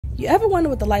You ever wonder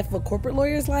what the life of a corporate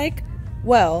lawyer is like?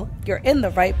 Well, you're in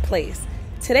the right place.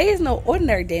 Today is no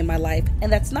ordinary day in my life,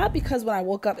 and that's not because when I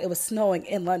woke up it was snowing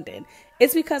in London.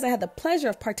 It's because I had the pleasure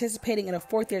of participating in a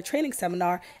fourth-year training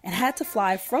seminar and had to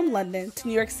fly from London to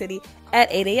New York City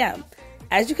at 8 a.m.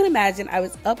 As you can imagine, I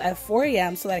was up at 4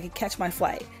 a.m. so that I could catch my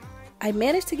flight. I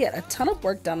managed to get a ton of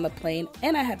work done on the plane,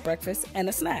 and I had breakfast and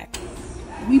a snack.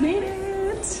 We made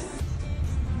it!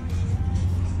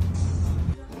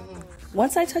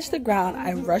 Once I touched the ground,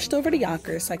 I rushed over to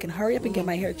Yonkers so I can hurry up and get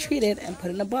my hair treated and put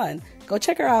in a bun. Go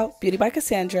check her out, Beauty by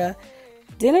Cassandra.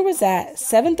 Dinner was at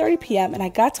 7:30 p.m. and I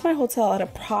got to my hotel at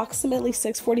approximately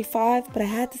 6:45, but I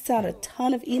had to send a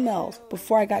ton of emails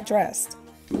before I got dressed.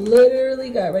 Literally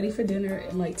got ready for dinner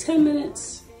in like 10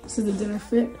 minutes. So the dinner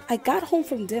fit. I got home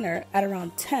from dinner at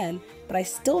around 10, but I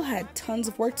still had tons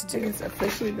of work to do. It's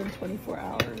officially been 24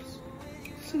 hours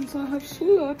since I have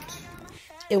slept.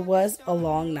 It was a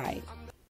long night.